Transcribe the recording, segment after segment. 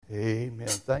Amen.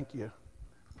 Thank you,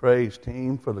 praise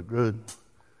team, for the good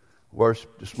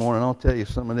worship this morning. I'll tell you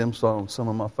some of them songs, some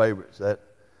of my favorites. That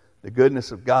the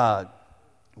goodness of God,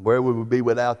 where we would be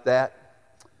without that,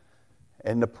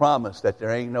 and the promise that there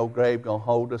ain't no grave gonna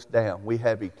hold us down. We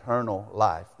have eternal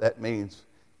life. That means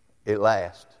it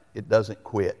lasts. It doesn't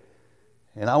quit.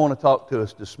 And I want to talk to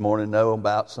us this morning, though,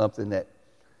 about something that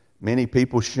many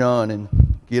people shun and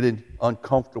get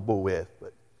uncomfortable with.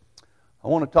 But I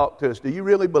want to talk to us. Do you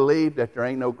really believe that there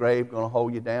ain't no grave going to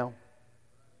hold you down?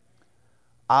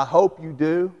 I hope you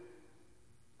do,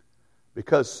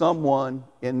 because someone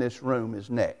in this room is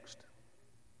next.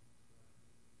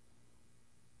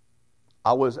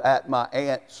 I was at my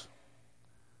aunt's,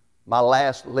 my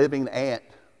last living aunt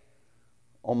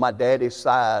on my daddy's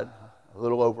side a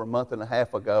little over a month and a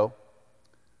half ago,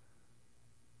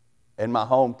 in my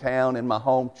hometown, in my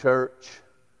home church,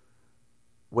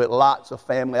 with lots of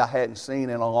family I hadn't seen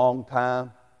in a long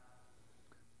time.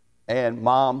 And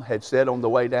Mom had said on the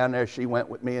way down there, she went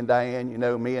with me and Diane, you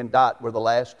know, me and Dot were the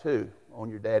last two on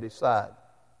your daddy's side.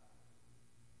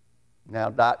 Now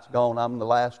Dot's gone, I'm the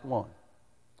last one.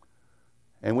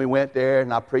 And we went there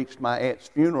and I preached my aunt's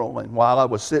funeral. And while I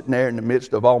was sitting there in the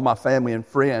midst of all my family and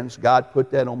friends, God put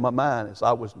that on my mind as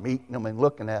I was meeting them and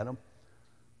looking at them.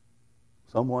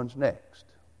 Someone's next.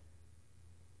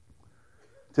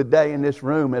 Today in this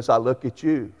room, as I look at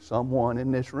you, someone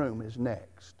in this room is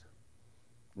next.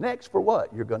 Next for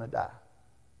what? You're going to die.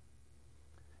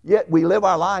 Yet we live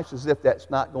our lives as if that's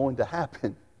not going to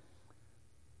happen,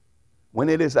 when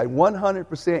it is a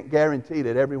 100% guarantee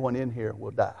that everyone in here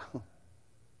will die.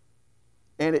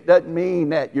 And it doesn't mean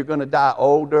that you're going to die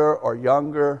older or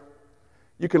younger.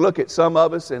 You can look at some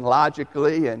of us and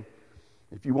logically, and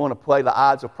if you want to play the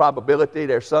odds of probability,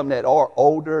 there's some that are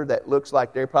older that looks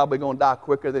like they're probably going to die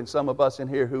quicker than some of us in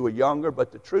here who are younger.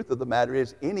 But the truth of the matter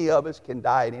is, any of us can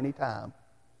die at any time.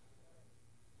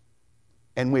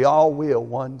 And we all will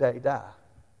one day die.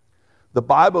 The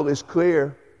Bible is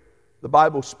clear. The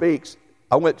Bible speaks.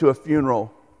 I went to a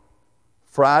funeral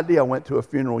Friday. I went to a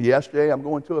funeral yesterday. I'm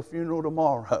going to a funeral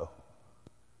tomorrow.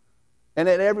 And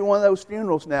at every one of those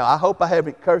funerals now, I hope I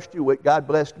haven't cursed you with God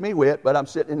blessed me with, but I'm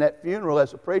sitting in that funeral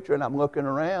as a preacher and I'm looking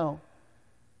around.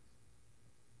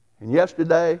 And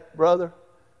yesterday, Brother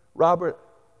Robert,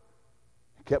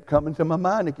 it kept coming to my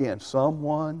mind again.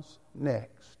 Someone's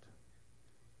next.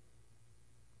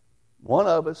 One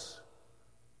of us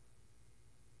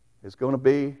is going to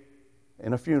be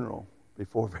in a funeral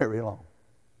before very long.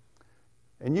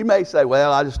 And you may say,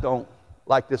 well, I just don't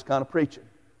like this kind of preaching.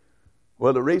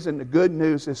 Well, the reason the good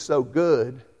news is so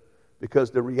good,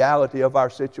 because the reality of our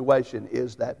situation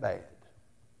is that bad.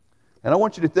 And I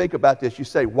want you to think about this. You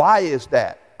say, why is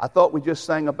that? I thought we just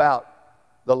sang about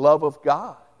the love of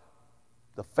God,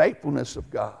 the faithfulness of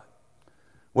God.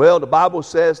 Well, the Bible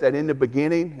says that in the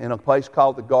beginning, in a place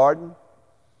called the garden,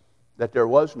 that there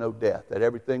was no death, that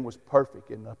everything was perfect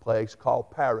in a place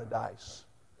called paradise.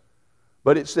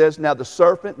 But it says, now the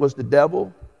serpent was the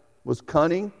devil, was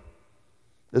cunning.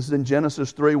 This is in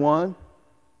Genesis 3:1.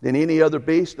 Than any other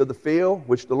beast of the field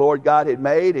which the Lord God had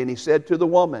made. And he said to the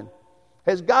woman,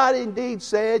 has God indeed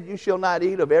said, you shall not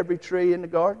eat of every tree in the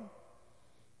garden?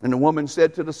 And the woman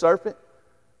said to the serpent,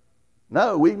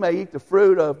 no, we may eat the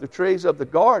fruit of the trees of the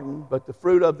garden, but the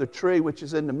fruit of the tree which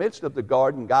is in the midst of the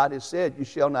garden, God has said, you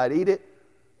shall not eat it,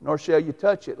 nor shall you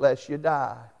touch it, lest you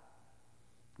die.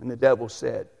 And the devil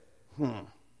said,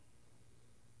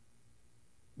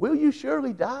 will you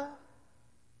surely die?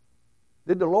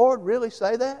 Did the Lord really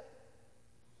say that?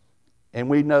 And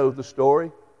we know the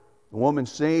story. The woman,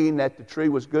 seeing that the tree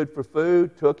was good for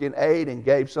food, took and ate and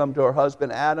gave some to her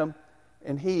husband Adam,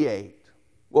 and he ate.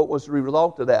 What was the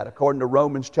result of that? According to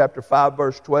Romans chapter 5,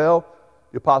 verse 12,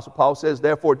 the Apostle Paul says,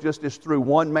 therefore, just as through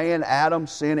one man, Adam,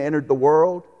 sin entered the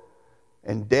world,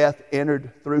 and death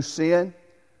entered through sin,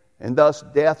 and thus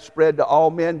death spread to all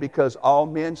men because all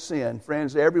men sinned.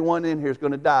 Friends, everyone in here is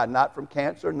going to die, not from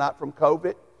cancer, not from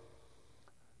COVID,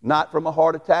 not from a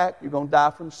heart attack. You're going to die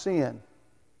from sin.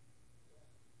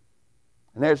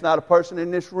 And there's not a person in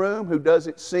this room who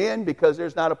doesn't sin, because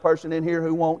there's not a person in here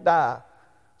who won't die.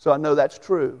 So I know that's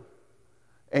true.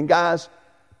 And guys,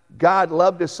 God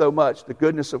loved us so much, the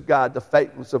goodness of God, the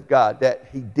faithfulness of God, that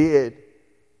He did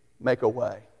make a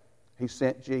way. He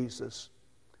sent Jesus.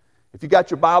 If you got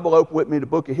your Bible open with me, the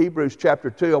book of Hebrews chapter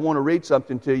 2, I want to read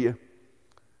something to you.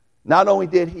 Not only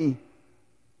did He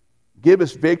give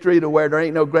us victory to where there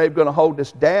ain't no grave going to hold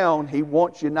us down, He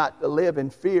wants you not to live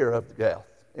in fear of death,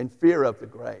 in fear of the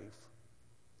grave.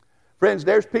 Friends,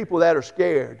 there's people that are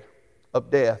scared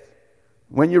of death.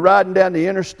 When you're riding down the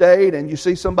interstate and you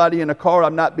see somebody in a car,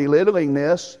 I'm not belittling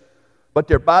this, but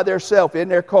they're by themselves in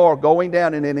their car going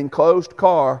down in an enclosed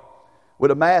car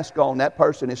with a mask on, that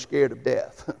person is scared of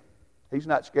death. He's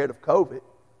not scared of COVID.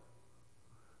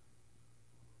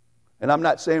 And I'm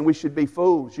not saying we should be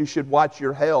fools. You should watch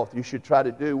your health. You should try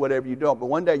to do whatever you do. But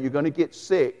one day you're going to get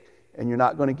sick and you're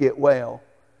not going to get well.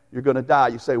 You're going to die.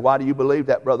 You say, why do you believe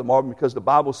that, Brother Marvin? Because the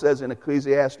Bible says in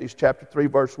Ecclesiastes chapter 3,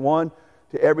 verse 1,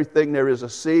 to everything there is a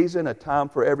season, a time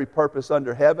for every purpose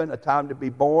under heaven, a time to be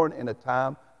born and a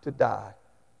time to die.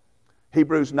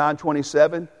 Hebrews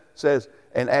 9:27 says,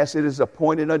 and as it is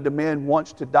appointed unto men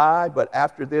once to die, but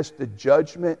after this the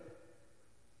judgment.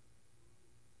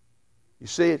 You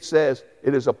see, it says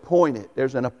it is appointed.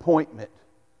 There's an appointment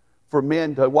for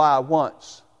men to die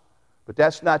once. But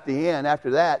that's not the end.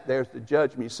 After that, there's the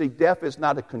judgment. You see, death is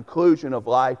not a conclusion of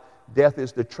life. Death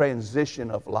is the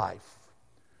transition of life.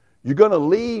 You're going to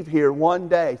leave here one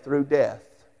day through death.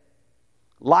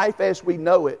 Life as we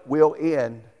know it will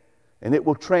end, and it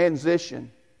will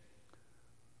transition.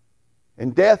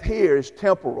 And death here is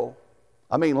temporal.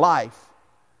 Life.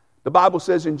 The Bible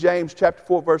says in James chapter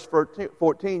 4, verse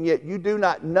 14, yet you do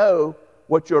not know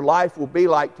what your life will be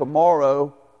like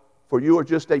tomorrow, for you are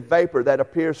just a vapor that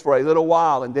appears for a little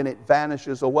while and then it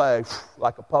vanishes away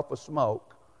like a puff of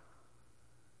smoke.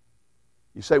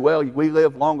 You say, well, we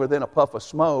live longer than a puff of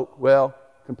smoke. Well,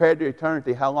 compared to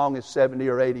eternity, how long is 70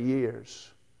 or 80 years?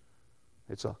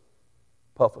 It's a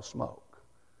puff of smoke.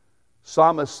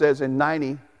 Psalmist says in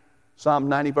Psalm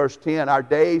 90 verse 10, our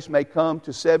days may come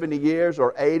to 70 years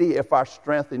or 80 if our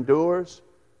strength endures,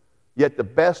 yet the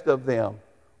best of them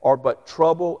are but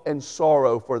trouble and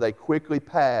sorrow, for they quickly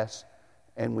pass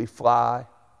and we fly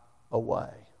away.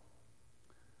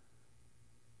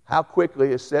 How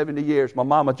quickly is 70 years? My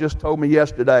mama just told me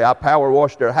yesterday, I power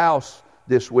washed their house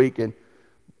this week and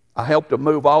I helped them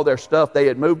move all their stuff. They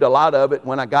had moved a lot of it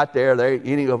when I got there.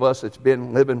 Any of us that's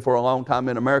been living for a long time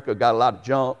in America got a lot of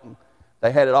junk.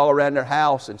 They had it all around their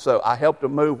house, and so I helped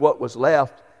them move what was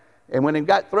left. And when they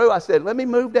got through, I said, let me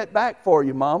move that back for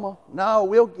you, Mama. No,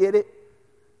 we'll get it.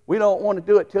 We don't want to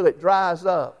do it till it dries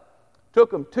up.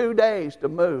 Took them 2 days to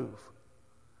move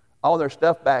all their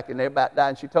stuff back, and they about died.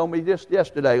 And she told me just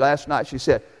last night, she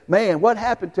said, man, what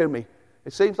happened to me?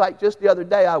 It seems like just the other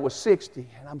day I was 60,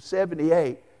 and I'm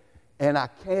 78, and I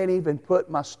can't even put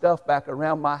my stuff back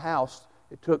around my house.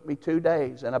 It took me 2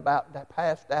 days, and about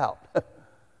passed out.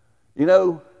 You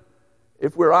know,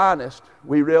 if we're honest,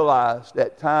 we realize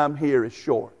that time here is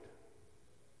short.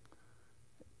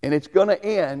 And it's going to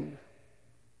end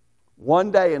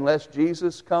one day unless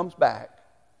Jesus comes back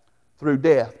through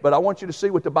death. But I want you to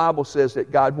see what the Bible says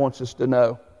that God wants us to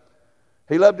know.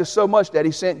 He loved us so much that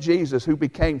He sent Jesus, who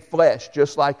became flesh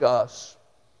just like us,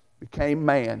 became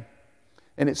man.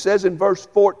 And it says in verse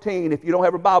 14, if you don't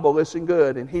have a Bible, listen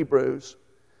good, in Hebrews,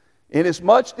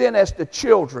 inasmuch then as the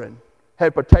children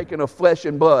had partaken of flesh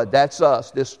and blood, that's us,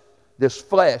 this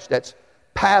flesh that's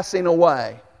passing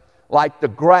away. Like the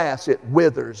grass, it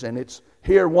withers, and it's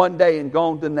here one day and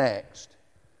gone the next.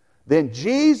 Then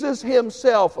Jesus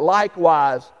Himself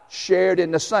likewise shared in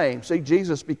the same. See,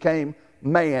 Jesus became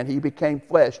man. He became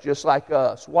flesh just like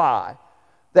us. Why?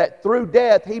 That through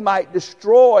death He might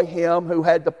destroy him who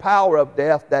had the power of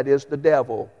death, that is the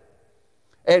devil,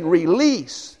 and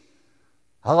release,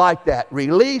 I like that,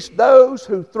 release those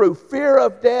who through fear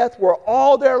of death were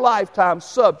all their lifetime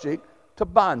subject to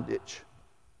bondage.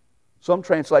 Some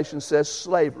translation says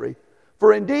slavery.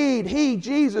 For indeed, He,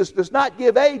 Jesus, does not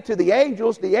give aid to the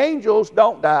angels. The angels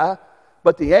don't die,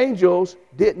 but the angels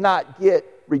did not get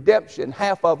redemption.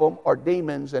 Half of them are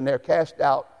demons and they're cast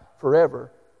out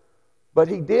forever. But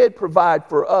He did provide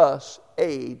for us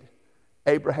aid,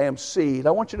 Abraham's seed.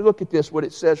 I want you to look at this, what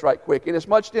it says right quick.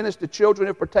 Inasmuch then as the children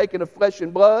have partaken of flesh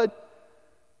and blood,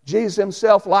 Jesus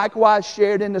Himself likewise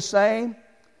shared in the same.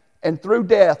 And through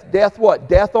death what?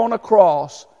 Death on a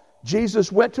cross.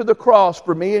 Jesus went to the cross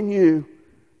for me and you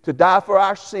to die for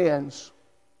our sins.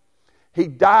 He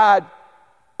died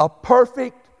a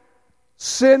perfect,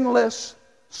 sinless,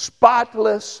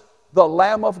 spotless, the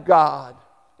Lamb of God.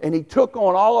 And He took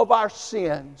on all of our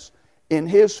sins in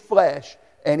His flesh.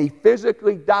 And He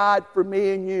physically died for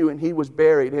me and you, and He was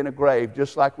buried in a grave,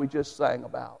 just like we just sang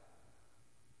about.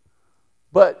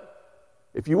 But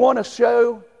if you want to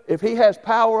show if He has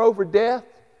power over death,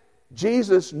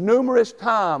 Jesus numerous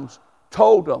times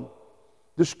told them,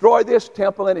 destroy this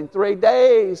temple, and in 3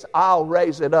 days I'll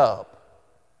raise it up.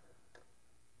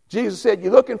 Jesus said,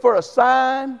 you're looking for a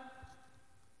sign?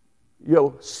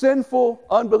 You sinful,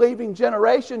 unbelieving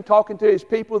generation, talking to His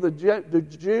people, the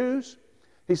Jews.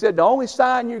 He said, the only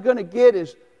sign you're going to get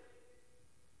is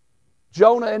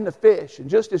Jonah in the fish. And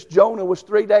just as Jonah was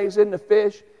 3 days in the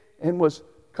fish and was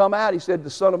come out, he said, the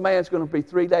Son of Man is going to be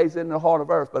 3 days in the heart of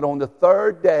earth. But on the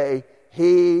third day,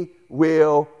 he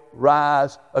will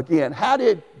rise again. How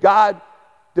did God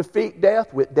defeat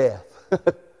death? With death.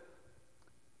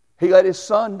 He let his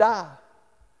Son die.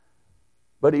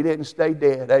 But he didn't stay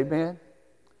dead. Amen?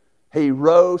 He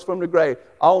rose from the grave.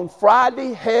 On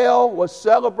Friday, hell was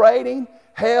celebrating.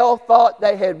 Hell thought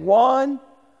they had won.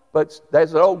 But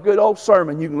there's an good old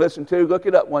sermon you can listen to. Look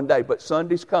it up one day. But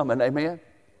Sunday's coming. Amen?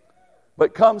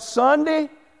 But come Sunday,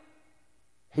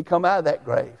 he come out of that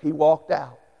grave. He walked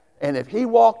out. And if he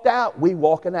walked out, we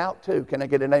walking out too. Can I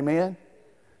get an amen?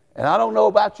 And I don't know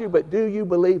about you, but do you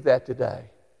believe that today?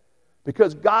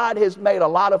 Because God has made a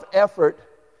lot of effort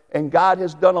and God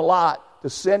has done a lot to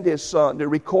send his Son, to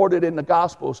record it in the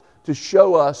Gospels, to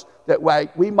show us that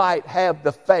we might have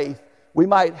the faith, we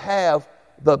might have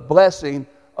the blessing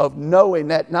of knowing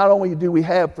that not only do we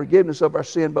have forgiveness of our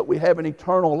sin, but we have an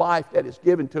eternal life that is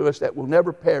given to us that will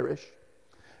never perish,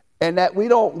 and that we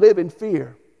don't live in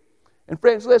fear. And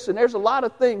friends, listen, there's a lot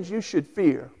of things you should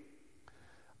fear.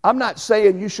 I'm not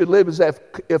saying you should live as if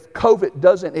COVID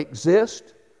doesn't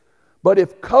exist, but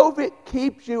if COVID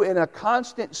keeps you in a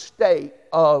constant state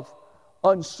of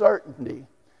uncertainty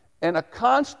and a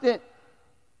constant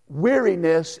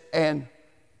weariness and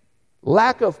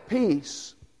lack of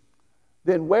peace,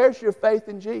 then where's your faith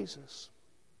in Jesus?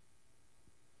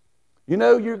 You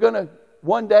know, you're going to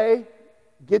one day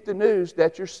get the news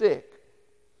that you're sick.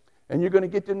 And you're going to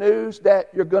get the news that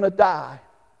you're going to die.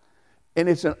 And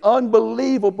it's an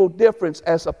unbelievable difference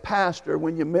as a pastor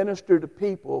when you minister to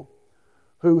people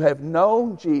who have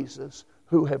known Jesus,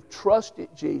 who have trusted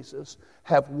Jesus,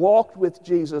 have walked with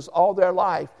Jesus all their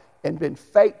life and been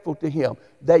faithful to him.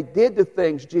 They did the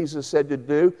things Jesus said to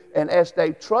do, and as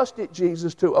they trusted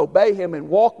Jesus to obey him and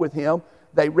walk with him,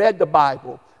 they read the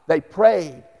Bible, they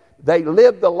prayed, they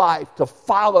lived the life to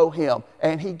follow him,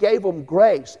 and he gave them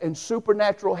grace and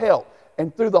supernatural help.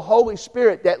 And through the Holy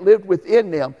Spirit that lived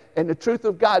within them and the truth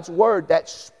of God's Word that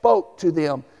spoke to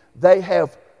them, they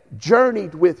have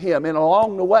journeyed with him. And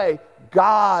along the way,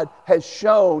 God has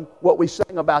shown what we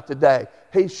sang about today.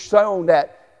 He's shown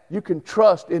that you can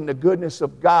trust in the goodness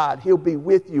of God. He'll be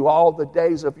with you all the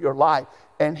days of your life.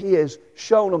 And he has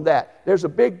shown them that. There's a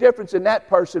big difference in that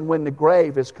person when the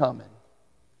grave is coming.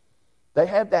 They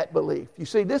have that belief. You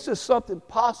see, this is something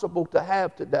possible to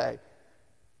have today.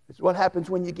 It's what happens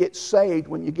when you get saved,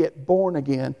 when you get born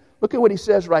again. Look at what he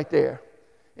says right there.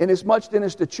 Inasmuch then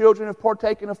as the children have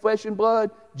partaken of flesh and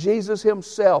blood, Jesus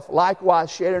himself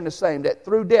likewise shared in the same, that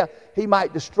through death he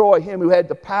might destroy him who had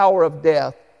the power of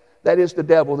death, that is the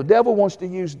devil. The devil wants to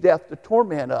use death to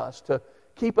torment us, to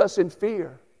keep us in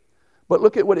fear. But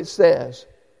look at what it says.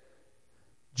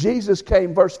 Jesus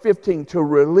came, verse 15, to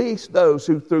release those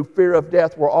who through fear of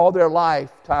death were all their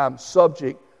lifetime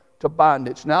subject to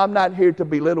bondage. Now, I'm not here to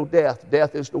belittle death.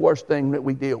 Death is the worst thing that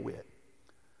we deal with.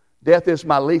 Death is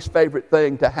my least favorite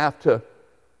thing to have to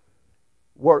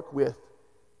work with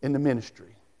in the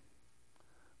ministry.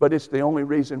 But it's the only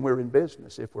reason we're in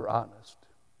business, if we're honest.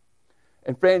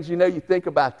 And friends, you know, you think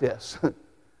about this.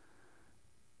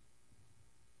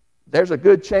 There's a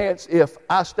good chance if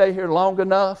I stay here long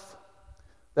enough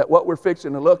that what we're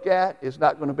fixing to look at is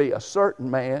not going to be a certain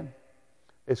man.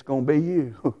 It's going to be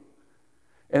you.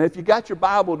 And if you got your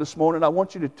Bible this morning, I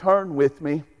want you to turn with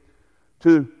me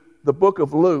to the book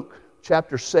of Luke,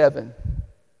 chapter 7.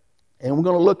 And we're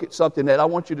going to look at something that I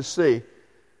want you to see.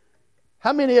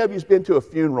 How many of you have been to a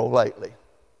funeral lately?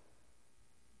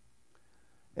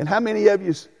 And how many of you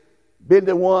have been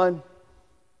to one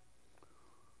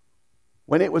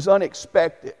when it was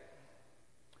unexpected?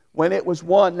 When it was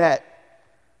one that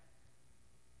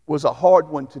was a hard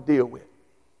one to deal with?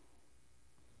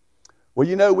 Well,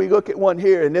 you know, we look at one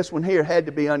here, and this one here had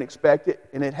to be unexpected,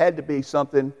 and it had to be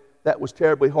something that was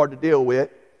terribly hard to deal with.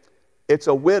 It's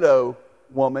a widow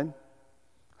woman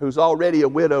who's already a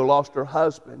widow, lost her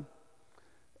husband,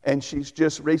 and she's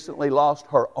just recently lost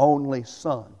her only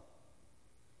son.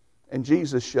 And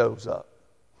Jesus shows up.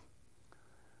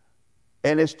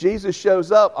 And as Jesus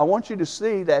shows up, I want you to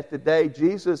see that today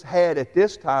Jesus had at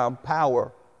this time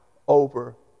power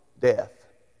over death.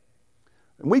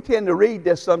 And we tend to read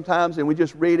this sometimes and we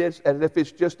just read it as if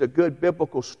it's just a good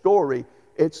biblical story.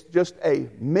 It's just a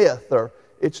myth, or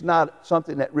it's not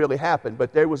something that really happened.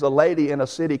 But there was a lady in a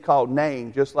city called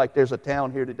Nain, just like there's a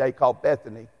town here today called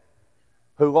Bethany,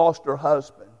 who lost her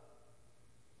husband,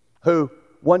 who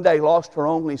one day lost her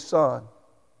only son.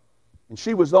 And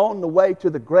she was on the way to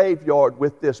the graveyard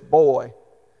with this boy.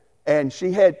 And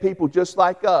she had people just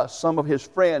like us, some of his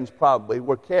friends probably,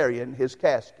 were carrying his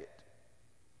casket.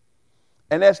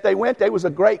 And as they went, there was a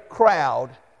great crowd.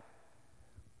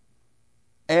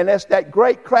 And as that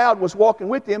great crowd was walking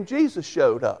with him, Jesus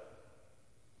showed up.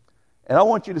 And I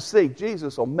want you to see,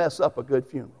 Jesus will mess up a good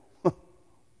funeral.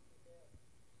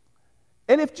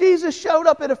 And if Jesus showed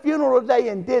up at a funeral today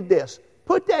and did this,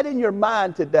 put that in your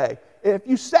mind today. If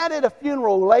you sat at a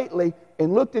funeral lately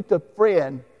and looked at the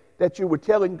friend that you were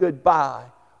telling goodbye,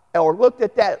 or looked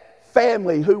at that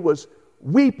family who was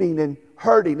weeping and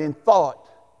hurting and thought,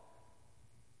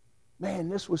 man,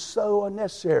 this was so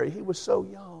unnecessary. He was so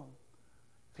young.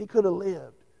 If he could have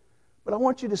lived. But I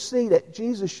want you to see that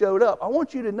Jesus showed up. I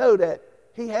want you to know that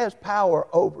he has power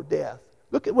over death.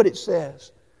 Look at what it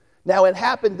says. Now it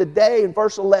happened the day in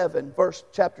verse 11,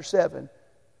 chapter 7.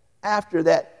 After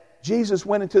that, Jesus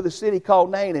went into the city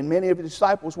called Nain, and many of his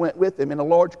disciples went with him in a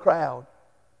large crowd.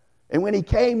 And when he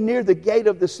came near the gate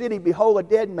of the city, behold, a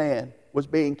dead man was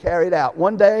being carried out.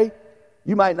 One day,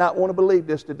 you might not want to believe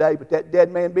this today, but that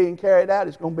dead man being carried out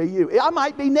is going to be you. I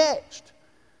might be next.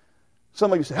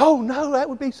 Some of you say, oh no, that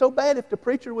would be so bad if the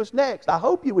preacher was next. I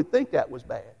hope you would think that was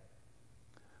bad.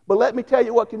 But let me tell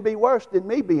you what can be worse than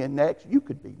me being next. You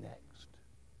could be next.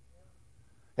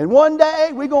 And one day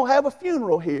we're going to have a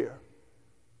funeral here.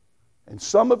 And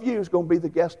some of you is going to be the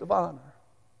guest of honor.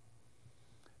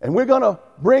 And we're going to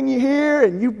bring you here,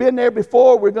 and you've been there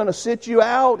before. We're going to sit you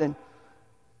out, and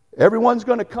everyone's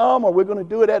going to come, or we're going to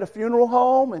do it at a funeral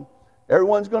home, and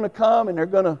everyone's going to come, and they're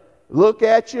going to look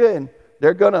at you, and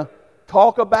they're going to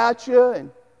talk about you,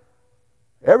 and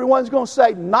everyone's going to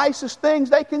say nicest things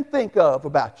they can think of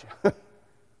about you.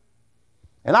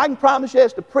 And I can promise you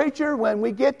as the preacher, when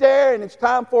we get there and it's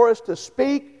time for us to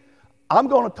speak, I'm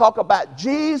going to talk about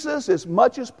Jesus as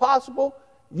much as possible,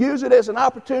 use it as an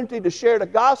opportunity to share the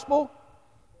gospel,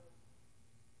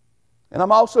 and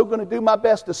I'm also going to do my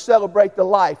best to celebrate the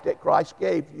life that Christ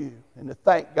gave you and to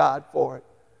thank God for it.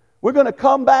 We're going to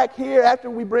come back here after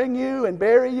we bring you and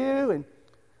bury you, and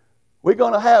we're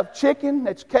going to have chicken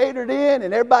that's catered in,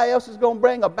 and everybody else is going to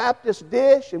bring a Baptist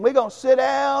dish, and we're going to sit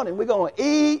down, and we're going to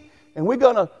eat, and we're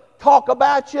going to talk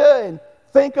about you and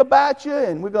think about you,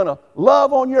 and we're going to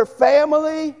love on your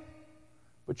family,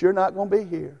 but you're not going to be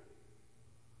here.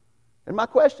 And my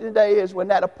question today is, when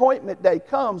that appointment day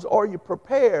comes, are you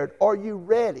prepared? Are you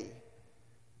ready?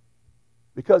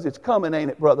 Because it's coming, ain't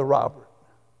it, Brother Robert?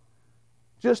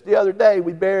 Just the other day,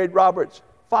 we buried Robert's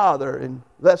father. In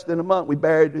less than a month, we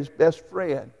buried his best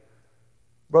friend,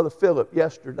 Brother Philip,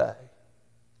 yesterday.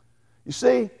 You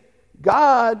see,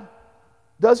 God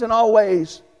doesn't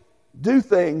always do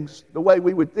things the way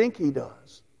we would think he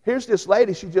does. Here's this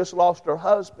lady, she just lost her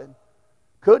husband.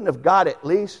 Couldn't have God at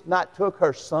least not took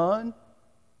her son?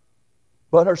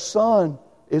 But her son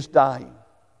is dying.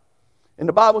 And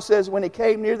the Bible says, when he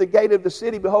came near the gate of the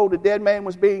city, behold, a dead man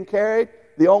was being carried,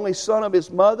 the only son of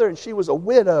his mother, and she was a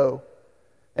widow.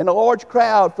 And a large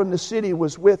crowd from the city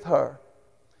was with her.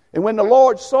 And when the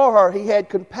Lord saw her, he had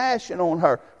compassion on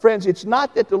her. Friends, it's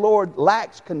not that the Lord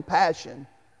lacks compassion,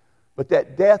 but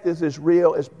that death is as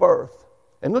real as birth.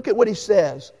 And look at what he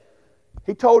says.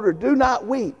 He told her, do not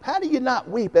weep. How do you not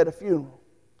weep at a funeral?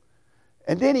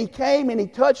 And then he came and he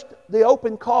touched the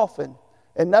open coffin,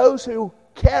 and those who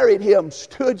carried him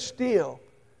stood still.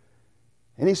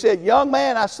 And he said, young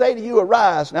man, I say to you,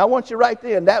 arise. Now I want you right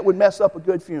there, and that would mess up a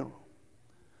good funeral,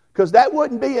 because that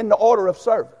wouldn't be in the order of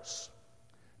service.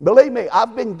 Believe me,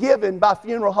 I've been given by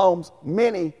funeral homes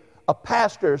many a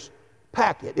pastor's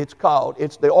packet, it's called.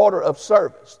 It's the order of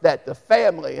service that the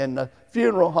family and the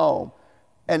funeral home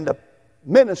and the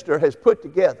minister has put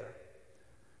together.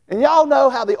 And y'all know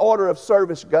how the order of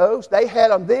service goes. They had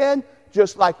them then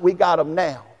just like we got them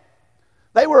now.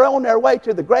 They were on their way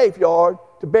to the graveyard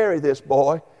to bury this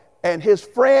boy, and his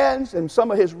friends and some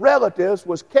of his relatives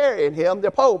was carrying him,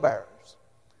 their pallbearers.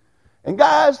 And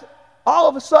guys, all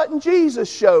of a sudden Jesus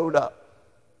showed up.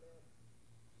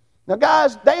 Now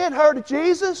guys, they had heard of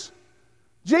Jesus.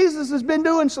 Jesus has been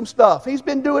doing some stuff. He's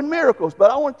been doing miracles. But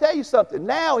I want to tell you something.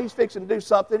 Now he's fixing to do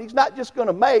something. He's not just going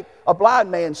to make a blind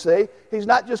man see. He's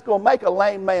not just going to make a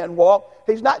lame man walk.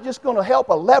 He's not just going to help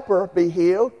a leper be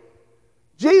healed.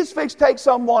 Jesus fixed to take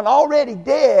someone already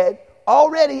dead,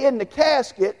 already in the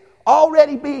casket,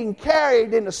 already being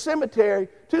carried in the cemetery,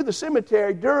 to the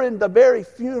cemetery during the very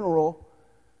funeral.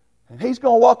 And he's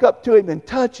going to walk up to him and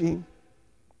touch him.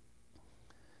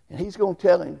 And he's going to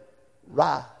tell him,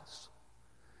 rise.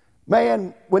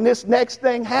 Man, when this next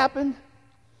thing happened,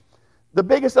 the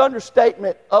biggest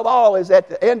understatement of all is at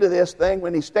the end of this thing,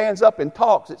 when he stands up and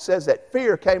talks, it says that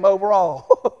fear came over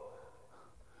all.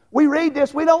 We read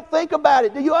this, we don't think about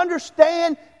it. Do you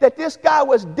understand that this guy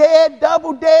was dead,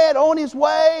 double dead, on his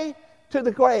way to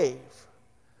the grave?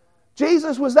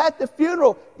 Jesus was at the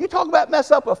funeral. You talk about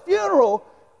mess up a funeral.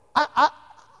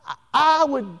 I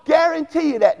would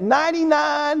guarantee you that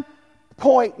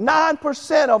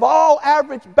 99.9% of all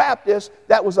average Baptists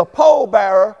that was a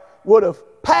pallbearer would have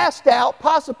passed out,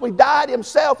 possibly died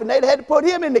himself, and they'd had to put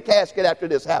him in the casket after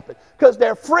this happened. Because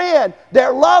their friend,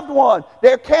 their loved one,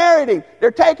 they're carrying him,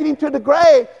 they're taking him to the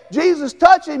grave. Jesus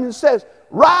touches him and says,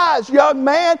 "Rise, young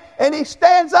man." And he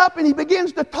stands up and he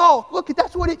begins to talk. Look,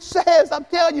 that's what it says. I'm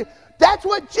telling you, that's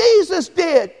what Jesus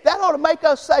did. That ought to make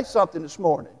us say something this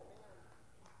morning.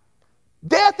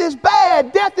 Death is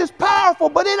bad, death is powerful,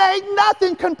 but it ain't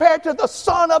nothing compared to the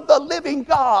Son of the living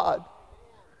God.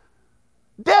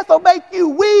 Death will make you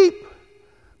weep,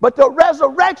 but the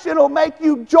resurrection will make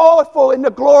you joyful in the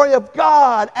glory of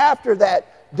God after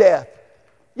that death.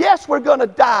 Yes, we're going to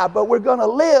die, but we're going to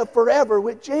live forever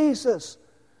with Jesus.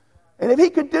 And if he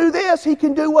could do this, he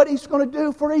can do what he's going to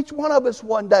do for each one of us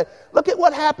one day. Look at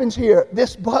what happens here.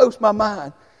 This blows my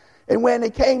mind. And when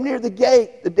they came near the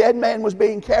gate, the dead man was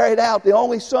being carried out, the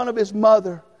only son of his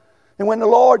mother. And when the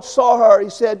Lord saw her, he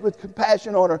said with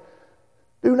compassion on her,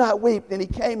 "Do not weep." Then he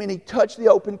came and he touched the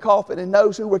open coffin, and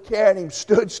those who were carrying him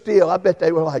stood still. I bet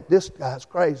they were like, "This guy's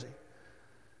crazy."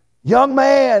 "Young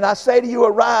man, I say to you,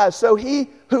 arise." So he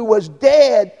who was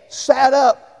dead sat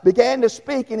up, began to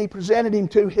speak, and he presented him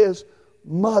to his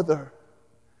mother.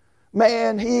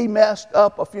 Man, he messed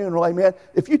up a funeral, amen.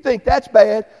 If you think that's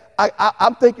bad,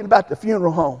 I'm thinking about the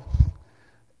funeral home.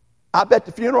 I bet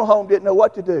the funeral home didn't know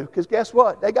what to do, because guess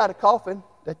what? They got a coffin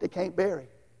that they can't bury.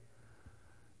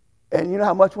 And you know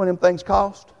how much one of them things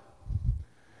cost?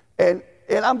 And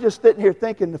I'm just sitting here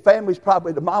thinking the family's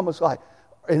probably, the mama's like,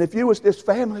 and if you was this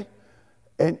family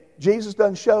and Jesus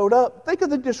done showed up, think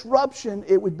of the disruption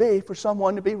it would be for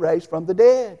someone to be raised from the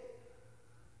dead.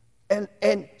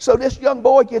 And so this young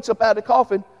boy gets up out of the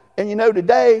coffin, and you know,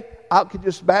 today I could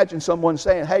just imagine someone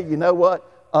saying, "Hey, you know what?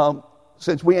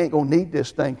 Since we ain't going to need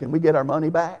this thing, can we get our money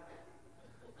back?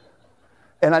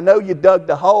 And I know you dug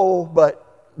the hole,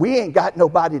 but we ain't got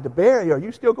nobody to bury. Are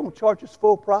you still going to charge us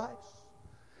full price?"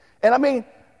 And I mean,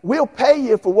 we'll pay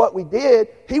you for what we did.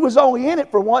 He was only in it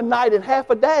for one night and half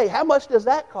a day. How much does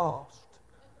that cost?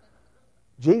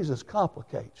 Jesus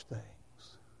complicates things.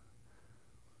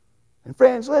 And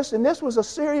friends, listen, this was a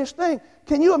serious thing.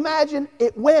 Can you imagine?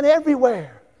 It went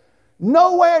everywhere.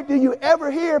 Nowhere do you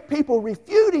ever hear people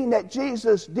refuting that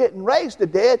Jesus didn't raise the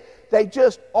dead. They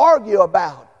just argue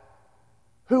about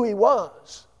who he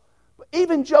was.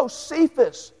 Even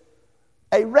Josephus,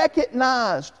 a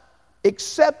recognized,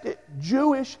 accepted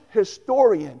Jewish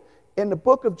historian, in the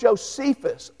book of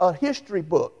Josephus, a history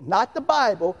book, not the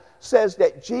Bible, says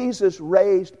that Jesus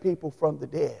raised people from the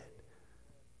dead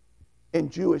in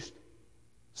Jewish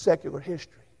secular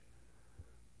history.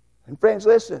 And friends,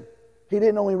 listen, he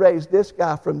didn't only raise this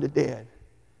guy from the dead.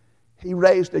 He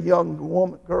raised a young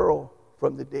girl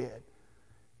from the dead.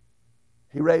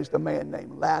 He raised a man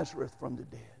named Lazarus from the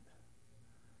dead.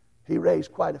 He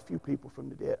raised quite a few people from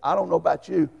the dead. I don't know about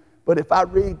you, but if I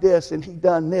read this and he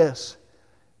done this,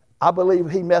 I believe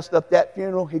he messed up that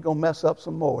funeral, he's going to mess up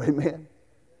some more. Amen?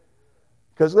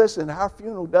 Because listen, our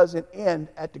funeral doesn't end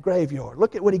at the graveyard.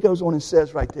 Look at what he goes on and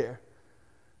says right there.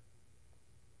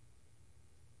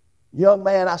 "Young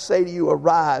man, I say to you,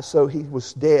 arise." So he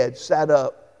was dead, sat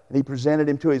up, and he presented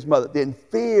him to his mother. Then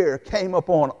fear came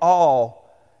upon all,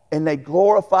 and they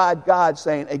glorified God,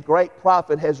 saying, "A great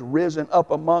prophet has risen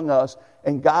up among us,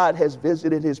 and God has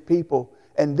visited his people."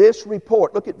 And this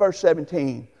report, look at verse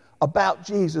 17, about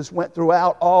Jesus went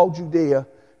throughout all Judea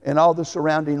and all the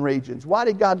surrounding regions. Why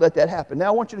did God let that happen? Now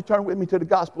I want you to turn with me to the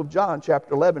Gospel of John,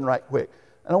 chapter 11, right quick.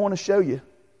 And I want to show you.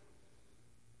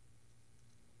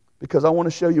 Because I want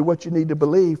to show you what you need to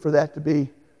believe for that to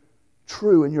be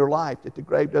true in your life, that the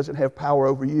grave doesn't have power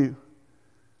over you.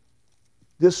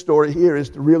 This story here is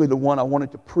really the one I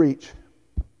wanted to preach.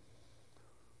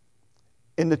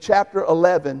 In the chapter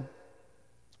 11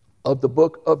 of the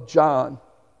book of John,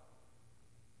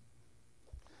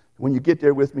 when you get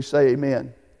there with me, say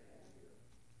amen.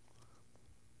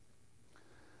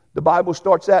 The Bible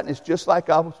starts out, and it's just like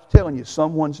I was telling you,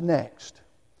 someone's next.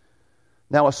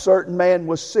 Now a certain man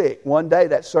was sick. One day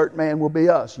that certain man will be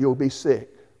us. You'll be sick.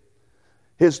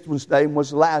 His name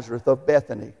was Lazarus of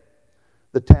Bethany,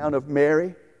 the town of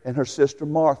Mary and her sister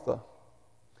Martha.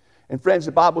 And friends,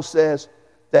 the Bible says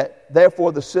that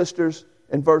therefore the sisters,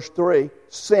 in verse 3,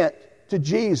 sent to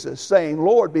Jesus, saying,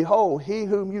 "Lord, behold, he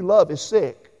whom you love is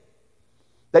sick."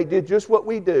 They did just what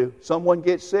we do. Someone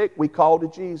gets sick, we call to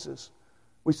Jesus.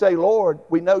 We say, "Lord,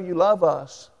 we know you love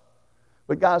us."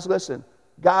 But guys, listen,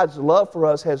 God's love for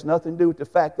us has nothing to do with the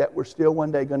fact that we're still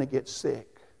one day going to get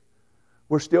sick.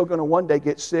 We're still going to one day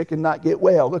get sick and not get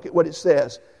well. Look at what it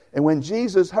says. And when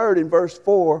Jesus heard in verse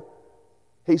 4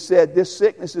 He said, this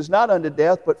sickness is not unto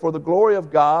death, but for the glory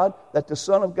of God, that the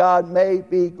Son of God may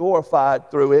be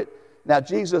glorified through it. Now,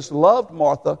 Jesus loved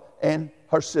Martha and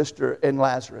her sister and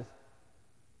Lazarus.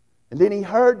 And then he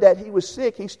heard that he was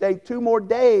sick. He stayed 2 more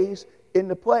days in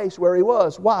the place where he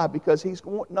was. Why? Because he's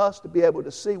wanting us to be able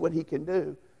to see what he can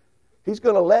do. He's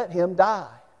going to let him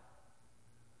die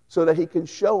so that he can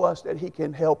show us that he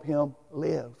can help him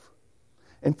live.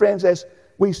 And friends, as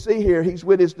we see here, he's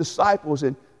with his disciples,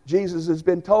 and Jesus has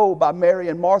been told by Mary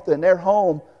and Martha in their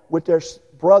home with their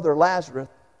brother Lazarus.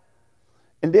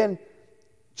 And then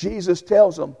Jesus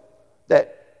tells them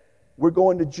that we're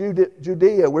going to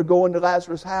Judea. We're going to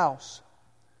Lazarus' house.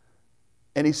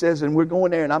 And he says, and we're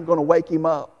going there, and I'm going to wake him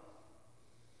up.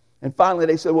 And finally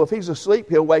they said, well, if he's asleep,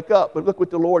 he'll wake up. But look what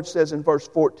the Lord says in verse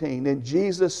 14. And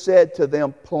Jesus said to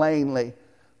them plainly,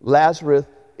 Lazarus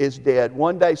is dead.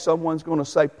 One day someone's going to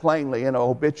say plainly in an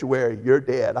obituary, you're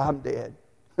dead, I'm dead.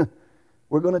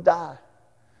 We're going to die.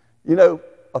 You know,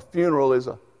 a funeral is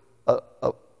a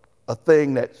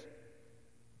thing that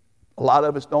a lot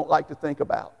of us don't like to think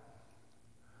about.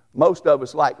 Most of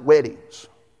us like weddings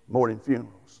more than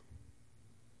funerals.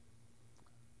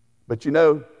 But you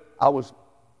know, I was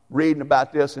reading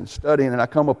about this and studying, and I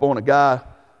come upon a guy,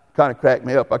 kind of cracked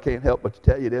me up. I can't help but to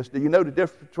tell you this. Do you know the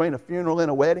difference between a funeral and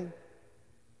a wedding?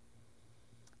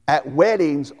 At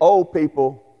weddings, old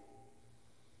people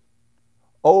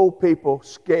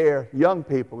scare young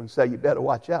people and say, you better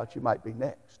watch out, you might be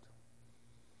next.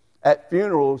 At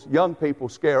funerals, young people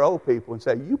scare old people and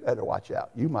say, you better watch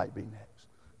out, you might be next.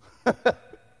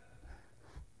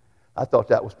 I thought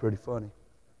that was pretty funny.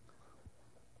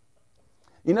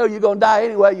 You know you're going to die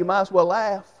anyway, you might as well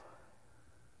laugh.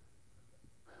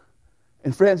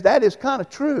 And friends, that is kind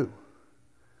of true.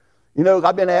 You know,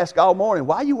 I've been asked all morning,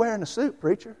 why are you wearing a suit,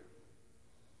 preacher?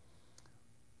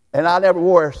 And I never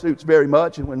wore suits very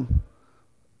much. And when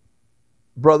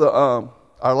Brother,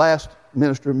 our last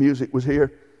minister of music was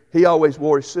here, he always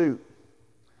wore a suit.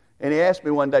 And he asked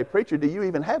me one day, preacher, do you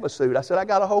even have a suit? I said, I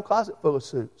got a whole closet full of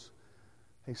suits.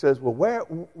 He says, well, why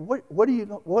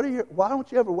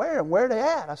don't you ever wear them? Where are they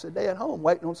at? I said, they're at home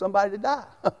waiting on somebody to die.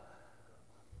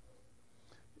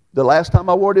 The last time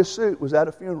I wore this suit was at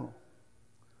a funeral.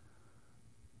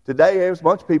 Today, there's a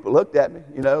bunch of people looked at me.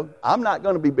 You know, I'm not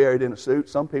going to be buried in a suit.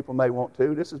 Some people may want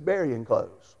to. This is burying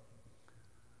clothes.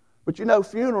 But you know,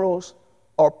 funerals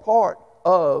are part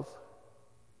of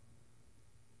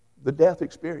the death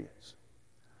experience.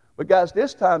 But guys,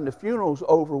 this time the funeral's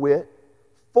over with.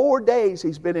 4 days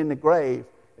he's been in the grave.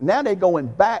 And now they're going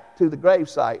back to the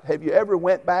gravesite. Have you ever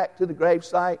went back to the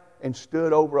gravesite and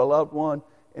stood over a loved one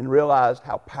and realized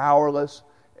how powerless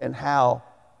and how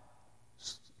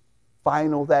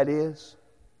final that is?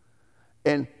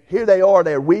 And here they are,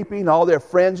 they're weeping, all their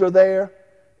friends are there.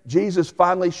 Jesus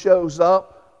finally shows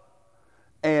up,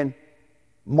 and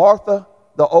Martha,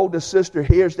 the oldest sister,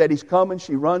 hears that he's coming.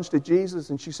 She runs to Jesus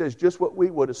and she says just what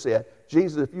we would have said.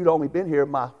 Jesus, if you'd only been here,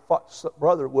 my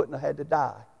brother wouldn't have had to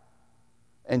die.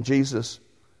 And Jesus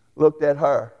looked at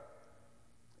her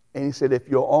and he said, if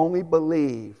you'll only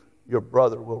believe, your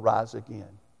brother will rise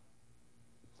again.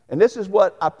 And this is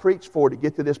what I preach for to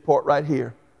get to this part right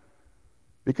here.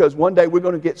 Because one day we're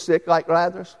going to get sick like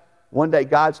Lazarus. One day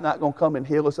God's not going to come and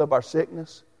heal us of our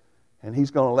sickness. And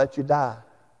he's going to let you die.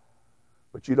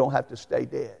 But you don't have to stay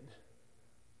dead.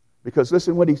 Because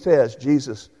listen what he says.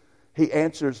 Jesus, he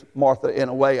answers Martha in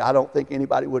a way I don't think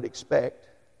anybody would expect.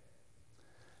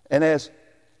 And as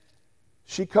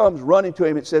she comes running to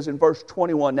him, it says in verse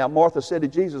 21, now Martha said to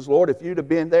Jesus, Lord, if you'd have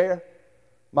been there,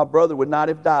 my brother would not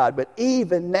have died. But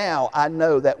even now I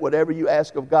know that whatever you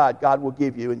ask of God, God will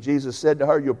give you. And Jesus said to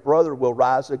her, your brother will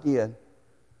rise again.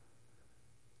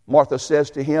 Martha says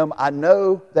to him, I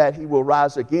know that he will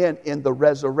rise again in the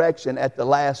resurrection at the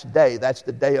last day. That's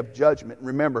the day of judgment.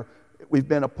 Remember, we've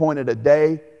been appointed a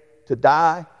day to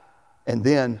die and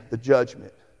then the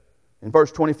judgment. In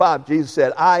verse 25, Jesus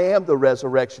said, I am the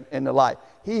resurrection and the life.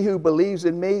 He who believes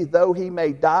in me, though he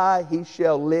may die, he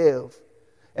shall live.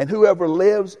 And whoever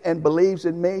lives and believes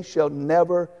in me shall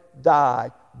never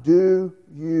die. Do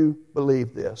you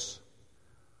believe this?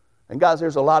 And guys,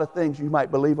 there's a lot of things you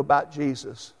might believe about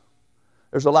Jesus.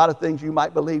 There's a lot of things you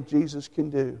might believe Jesus can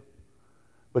do.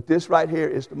 But this right here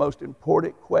is the most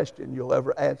important question you'll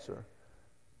ever answer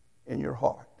in your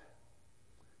heart.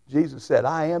 Jesus said,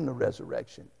 I am the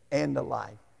resurrection and the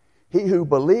life. He who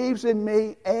believes in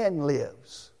me and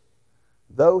lives,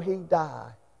 though he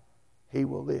die, he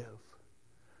will live.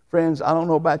 Friends, I don't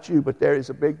know about you, but there is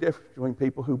a big difference between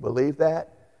people who believe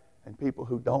that and people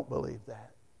who don't believe that.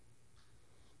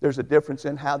 There's a difference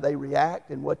in how they react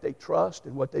and what they trust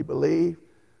and what they believe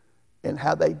and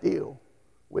how they deal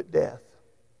with death.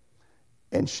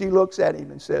 And she looks at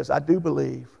him and says, I do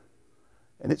believe.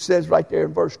 And it says right there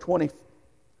in verse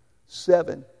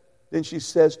 27, then she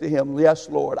says to him, yes,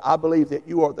 Lord, I believe that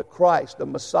you are the Christ, the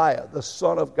Messiah, the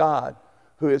Son of God,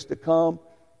 who is to come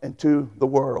into the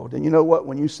world. And you know what?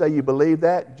 When you say you believe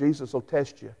that, Jesus will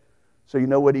test you. So you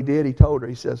know what he did? He told her,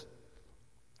 he says,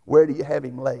 where do you have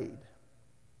him laid?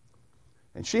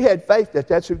 And she had faith that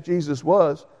that's who Jesus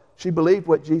was. She believed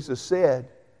what Jesus said.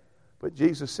 But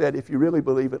Jesus said, if you really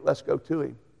believe it, let's go to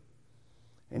him.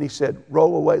 And he said,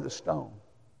 roll away the stone.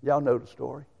 Y'all know the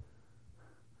story.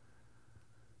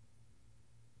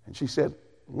 And she said,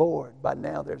 Lord, by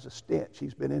now there's a stench.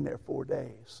 He's been in there 4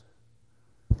 days.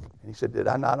 And he said, did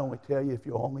I not only tell you, if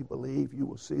you only believe, you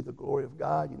will see the glory of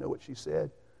God? You know what she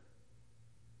said?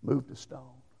 Move the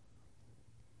stone.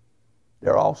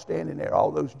 They're all standing there,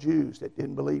 all those Jews that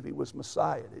didn't believe he was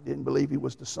Messiah, that didn't believe he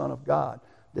was the Son of God.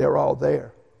 They're all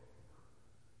there.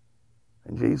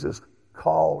 And Jesus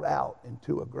called out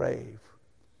into a grave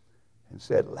and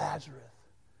said, Lazarus,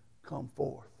 come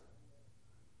forth.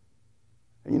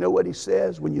 And you know what he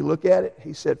says when you look at it?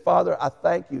 He said, Father, I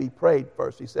thank you. He prayed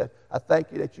first. He said, I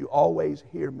thank you that you always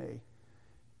hear me.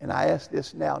 And I ask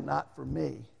this now not for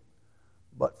me,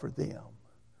 but for them,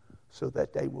 so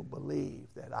that they will believe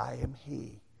that I am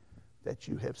he that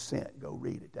you have sent. Go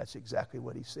read it. That's exactly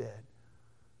what he said.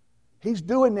 He's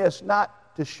doing this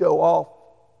not to show off.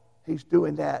 He's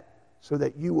doing that so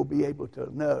that you will be able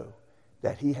to know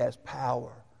that he has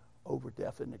power over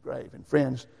death and the grave. And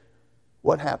friends,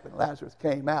 what happened? Lazarus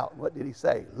came out. What did he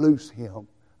say? Loose him.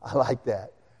 I like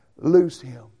that. Loose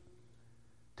him.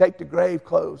 Take the grave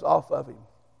clothes off of him.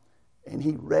 And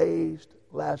he raised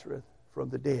Lazarus from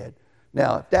the dead.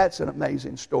 Now, if that's an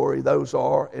amazing story, those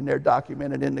are, and they're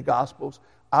documented in the Gospels.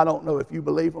 I don't know if you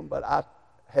believe them, but I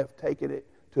have taken it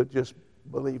to just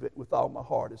believe it with all my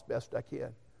heart as best I can.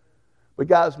 But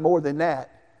guys, more than that,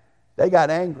 they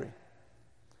got angry.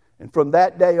 And from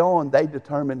that day on, they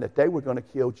determined that they were going to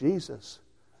kill Jesus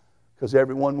because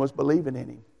everyone was believing in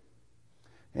him.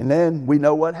 And then we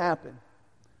know what happened.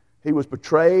 He was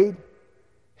betrayed.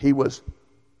 He was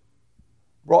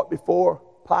brought before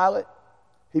Pilate.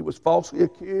 He was falsely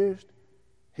accused.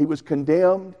 He was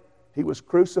condemned. He was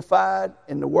crucified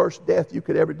in the worst death you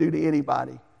could ever do to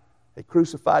anybody. They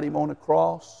crucified him on a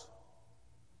cross.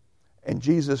 And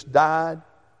Jesus died,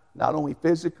 not only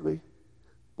physically,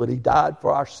 but he died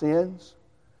for our sins.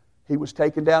 He was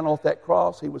taken down off that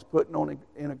cross. He was put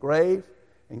in a grave.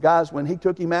 And guys, when he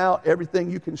took him out, everything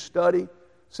you can study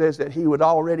says that he would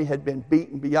already had been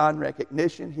beaten beyond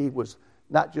recognition. He was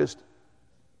not just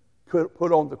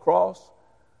put on the cross,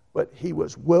 but he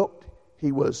was whipped.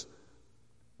 He was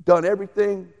done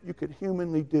everything you could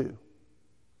humanly do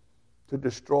to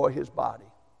destroy his body.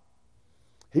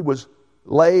 He was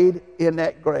laid in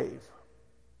that grave.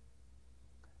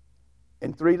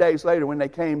 And 3 days later, when they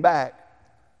came back,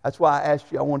 that's why I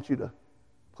asked you, I want you to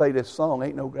play this song,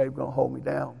 Ain't No Grave Gonna Hold Me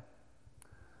Down.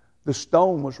 The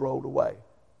stone was rolled away.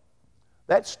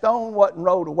 That stone wasn't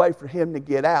rolled away for him to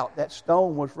get out. That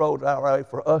stone was rolled away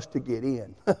for us to get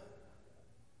in.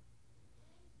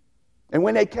 And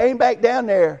when they came back down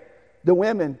there, the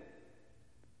women,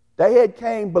 they had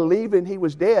came believing he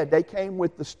was dead. They came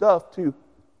with the stuff to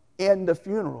end the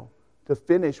funeral, to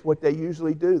finish what they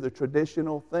usually do. The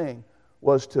traditional thing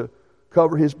was to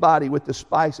cover his body with the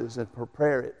spices and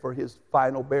prepare it for his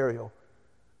final burial.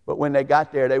 But when they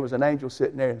got there, there was an angel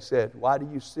sitting there and said, why do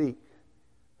you seek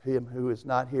him who is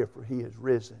not here, for he is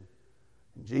risen?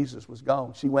 And Jesus was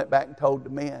gone. She went back and told the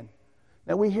men.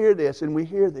 Now we hear this and we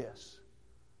hear this.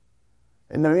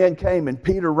 And the men came and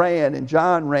Peter ran and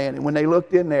John ran. And when they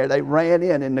looked in there, they ran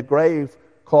in and the grave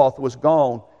cloth was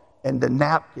gone. And the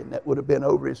napkin that would have been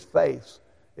over his face,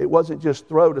 it wasn't just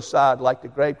thrown aside like the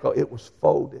grave cloth, it was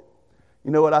folded. You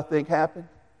know what I think happened?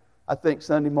 I think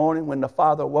Sunday morning when the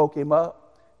Father woke him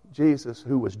up, Jesus,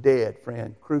 who was dead,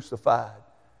 friend, crucified,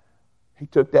 he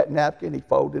took that napkin, he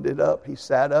folded it up, he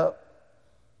sat up,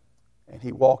 and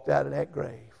he walked out of that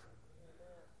grave.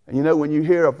 And you know, when you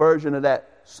hear a version of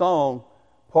that song,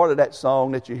 part of that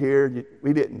song that you hear,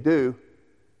 we didn't do,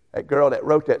 that girl that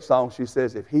wrote that song, she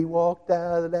says, if he walked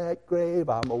out of that grave,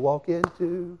 I'm a walk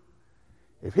into.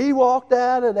 If he walked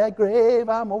out of that grave,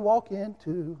 I'm a walk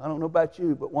into. I don't know about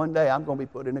you, but one day I'm going to be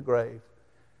put in a grave.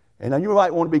 And you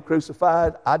might want to be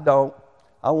crucified. I don't.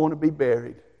 I want to be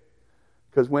buried.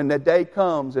 Because when that day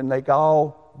comes and they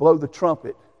all blow the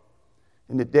trumpet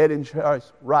and the dead in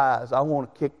Christ rise, I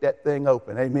want to kick that thing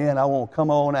open. Amen. I want to come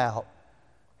on out.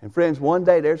 And friends, one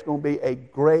day there's going to be a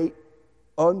great,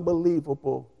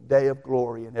 unbelievable day of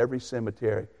glory in every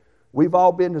cemetery. We've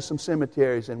all been to some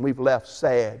cemeteries and we've left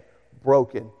sad,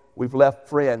 broken. We've left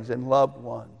friends and loved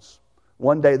ones.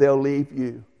 One day they'll leave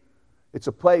you. It's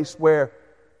a place where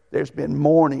there's been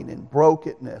mourning and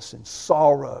brokenness and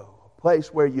sorrow. A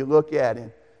place where you look at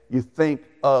and you think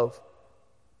of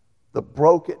the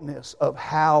brokenness of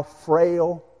how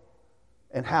frail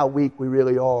and how weak we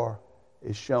really are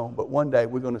is shown. But one day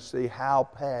we're going to see how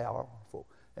powerful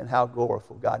and how glorious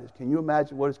God is. Can you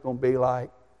imagine what it's going to be like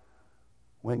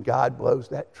when God blows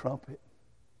that trumpet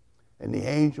and the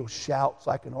angel shouts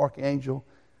like an archangel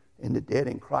and the dead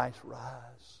in Christ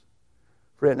rise?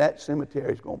 Friend, that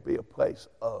cemetery is going to be a place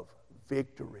of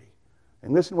victory.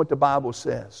 And listen to what the Bible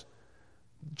says.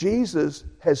 Jesus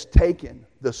has taken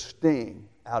the sting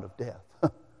out of death.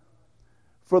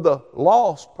 For the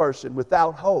lost person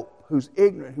without hope, who's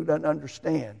ignorant, who doesn't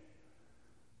understand,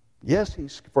 yes,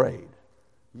 he's afraid.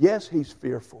 Yes, he's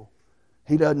fearful.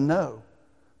 He doesn't know.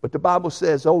 But the Bible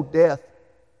says, "O death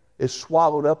is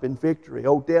swallowed up in victory.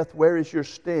 O death, where is your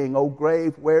sting? O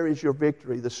grave, where is your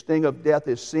victory? The sting of death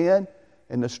is sin,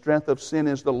 and the strength of sin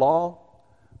is the law.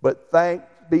 But thanks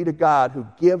be to God who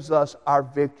gives us our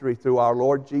victory through our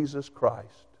Lord Jesus Christ."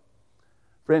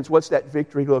 Friends, what's that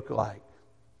victory look like?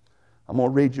 I'm going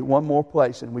to read you one more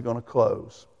place and we're going to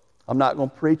close. I'm not going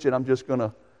to preach it. I'm just going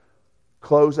to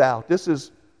close out. This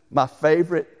is my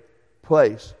favorite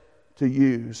place to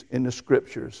use in the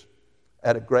Scriptures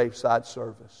at a graveside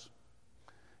service.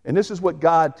 And this is what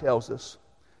God tells us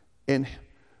in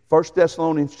 1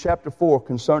 Thessalonians chapter 4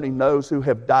 concerning those who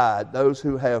have died, those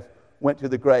who have went to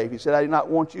the grave. He said, "I do not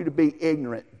want you to be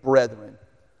ignorant, brethren,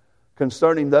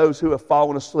 concerning those who have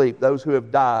fallen asleep, those who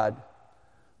have died,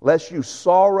 lest you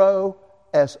sorrow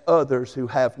as others who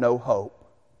have no hope."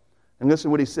 And listen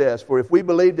to what he says. "For if we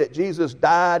believe that Jesus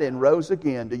died and rose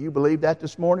again," do you believe that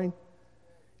this morning?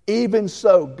 "Even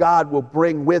so God will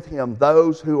bring with him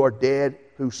those who are dead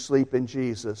who sleep in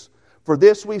Jesus. For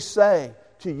this we say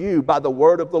to you by the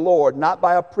word of the Lord," not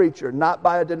by a preacher, not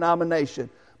by a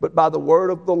denomination, but by the word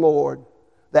of the Lord,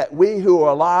 "that we who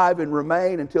are alive and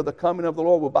remain until the coming of the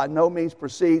Lord will by no means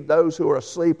precede those who are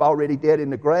asleep already dead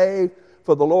in the grave.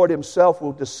 For the Lord himself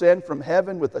will descend from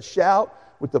heaven with a shout,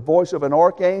 with the voice of an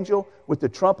archangel, with the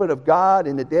trumpet of God,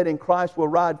 and the dead in Christ will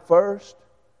rise first.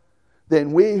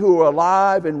 Then we who are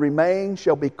alive and remain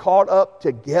shall be caught up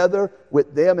together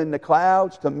with them in the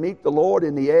clouds to meet the Lord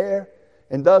in the air,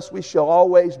 and thus we shall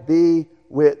always be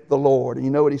with the Lord." And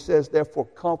you know what he says? "Therefore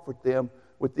comfort them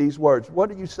with these words." What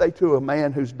do you say to a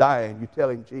man who's dying? You tell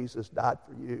him Jesus died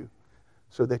for you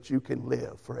so that you can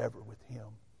live forever with him.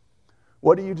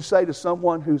 What do you say to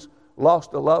someone who's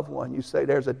lost a loved one? You say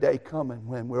there's a day coming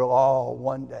when we'll all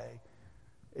one day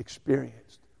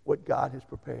experience what God has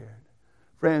prepared.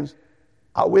 Friends,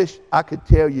 I wish I could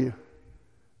tell you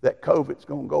that COVID's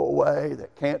going to go away,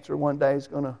 that cancer one day is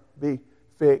going to be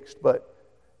fixed, but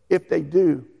if they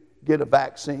do get a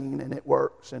vaccine and it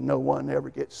works and no one ever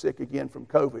gets sick again from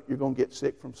COVID, you're going to get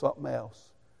sick from something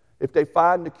else. If they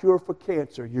find the cure for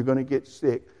cancer, you're going to get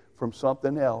sick from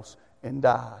something else and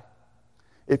die.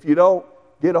 If you don't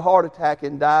get a heart attack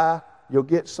and die, you'll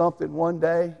get something one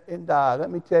day and die. Let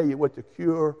me tell you what the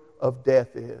cure of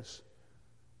death is.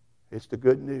 It's the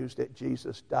good news that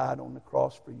Jesus died on the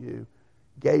cross for you,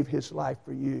 gave his life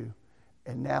for you,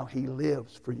 and now he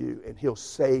lives for you, and he'll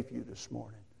save you this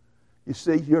morning. You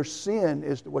see, your sin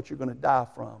is what you're going to die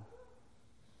from.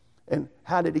 And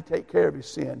how did he take care of his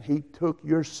sin? He took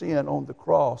your sin on the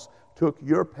cross, took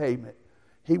your payment.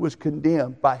 He was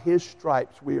condemned. By his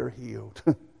stripes we are healed.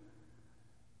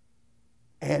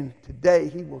 And today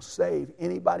he will save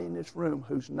anybody in this room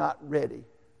who's not ready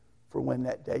for when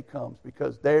that day comes,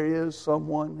 because there is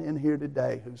someone in here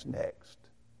today who's next.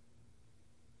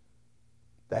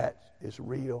 That's as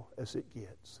real as it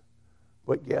gets.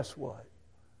 But guess what?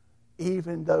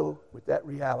 Even though with that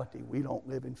reality we don't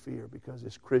live in fear, because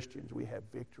as Christians we have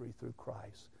victory through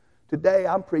Christ. Today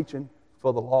I'm preaching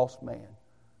for the lost man,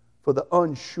 for the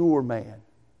unsure man,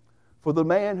 for the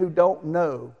man who don't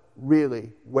know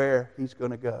really where he's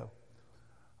going to go.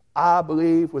 I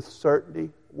believe with certainty,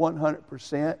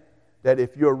 100%, that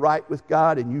if you're right with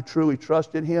God and you truly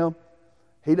trust in him,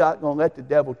 he's not going to let the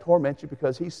devil torment you,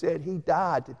 because he said he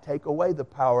died to take away the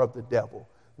power of the devil,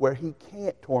 where he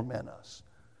can't torment us.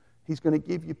 He's going to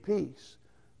give you peace.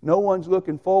 No one's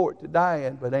looking forward to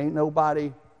dying, but ain't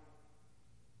nobody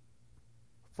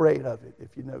afraid of it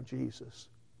if you know Jesus.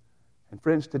 And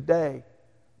friends, today,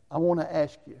 I want to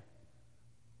ask you,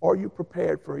 are you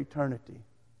prepared for eternity?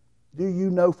 Do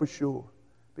you know for sure?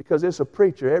 Because as a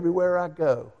preacher, everywhere I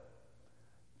go,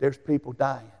 there's people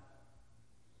dying.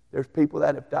 There's people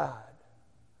that have died.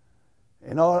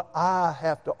 And all I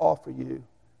have to offer you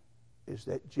is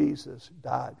that Jesus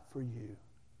died for you.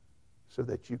 so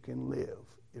that you can live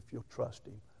if you'll trust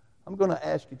Him. I'm going to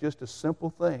ask you just a simple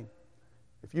thing.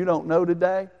 If you don't know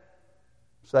today,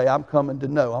 say, I'm coming to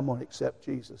know. I'm going to accept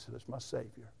Jesus as my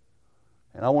Savior.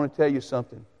 And I want to tell you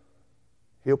something.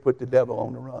 He'll put the devil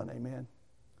on the run, amen?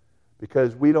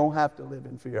 Because we don't have to live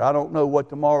in fear. I don't know what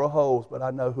tomorrow holds, but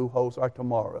I know who holds our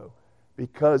tomorrow.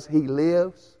 Because He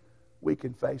lives, we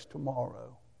can face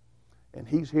tomorrow. And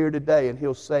He's here today, and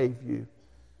He'll save you.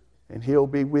 And He'll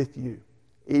be with you,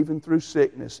 even through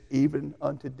sickness, even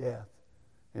unto death.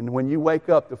 And when you wake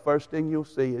up, the first thing you'll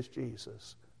see is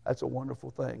Jesus. That's a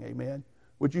wonderful thing, amen?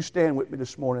 Would you stand with me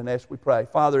this morning as we pray?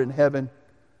 Father in heaven,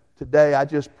 today I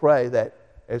just pray that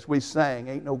as we sang,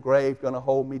 ain't no grave going to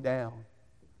hold me down.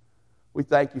 We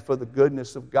thank you for the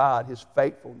goodness of God, His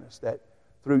faithfulness, that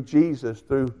through Jesus,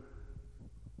 through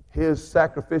His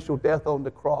sacrificial death on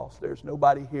the cross, there's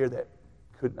nobody here that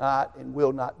could not and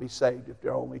will not be saved if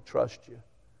they'll only trust you.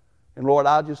 And Lord,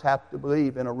 I just have to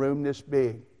believe in a room this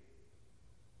big,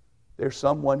 there's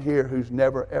someone here who's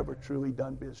never, ever truly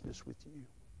done business with you.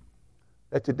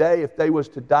 That today, if they was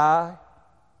to die,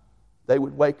 they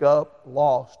would wake up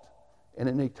lost in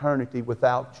an eternity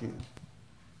without you,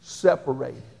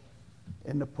 separated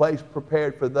in the place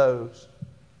prepared for those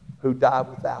who die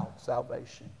without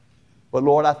salvation. But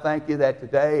Lord, I thank you that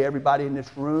today, everybody in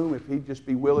this room, if he'd just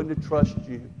be willing to trust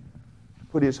you, to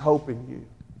put his hope in you,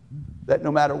 that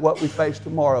no matter what we face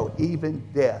tomorrow, even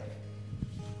death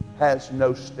has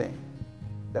no sting,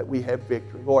 that we have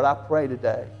victory. Lord, I pray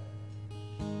today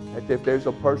that if there's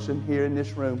a person here in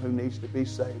this room who needs to be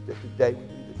saved, that today would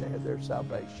be the day of their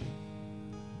salvation.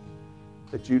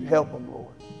 That you'd help them,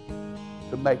 Lord,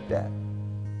 to make that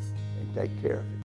and take care of it.